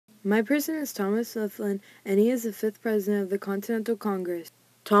My person is Thomas Mifflin, and he is the 5th President of the Continental Congress.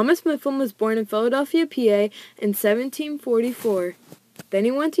 Thomas Mifflin was born in Philadelphia, PA in 1744. Then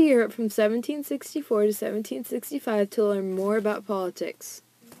he went to Europe from 1764 to 1765 to learn more about politics.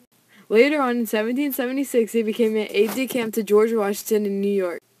 Later on in 1776, he became an aide-de-camp to George Washington in New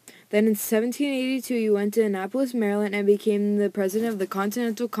York. Then in 1782, he went to Annapolis, Maryland, and became the President of the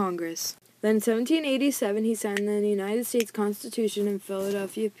Continental Congress. Then in 1787, he signed the United States Constitution in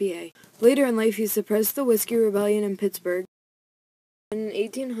Philadelphia, PA. Later in life, he suppressed the Whiskey Rebellion in Pittsburgh. In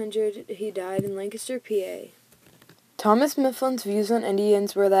 1800, he died in Lancaster, PA. Thomas Mifflin's views on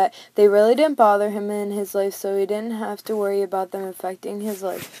Indians were that they really didn't bother him in his life, so he didn't have to worry about them affecting his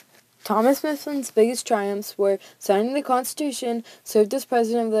life. Thomas Mifflin's biggest triumphs were signing the Constitution, served as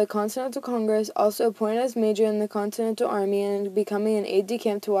President of the Continental Congress, also appointed as Major in the Continental Army, and becoming an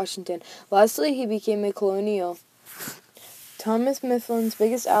aide-de-camp to Washington. Lastly, he became a colonial. Thomas Mifflin's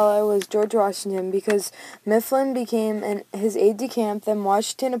biggest ally was George Washington because Mifflin became his aide-de-camp, then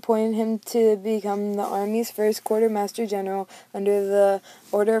Washington appointed him to become the Army's first quartermaster general under the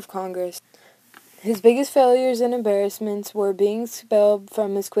order of Congress. His biggest failures and embarrassments were being expelled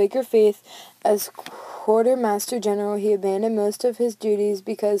from his Quaker faith. As quartermaster general, he abandoned most of his duties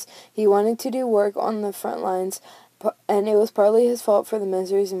because he wanted to do work on the front lines, and it was partly his fault for the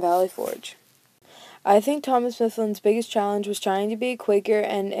miseries in Valley Forge. I think Thomas Mifflin's biggest challenge was trying to be a Quaker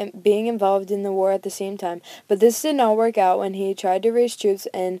and being involved in the war at the same time, but this did not work out when he tried to raise troops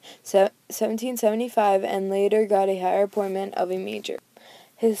in 1775 and later got a higher appointment of a major.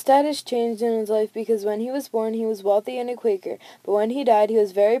 His status changed in his life because when he was born he was wealthy and a Quaker, but when he died he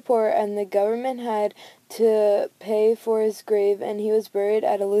was very poor and the government had to pay for his grave and he was buried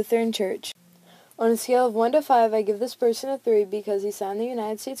at a Lutheran church. On a scale of 1 to 5, I give this person a 3 because he signed the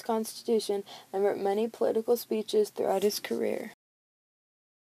United States Constitution and wrote many political speeches throughout his career.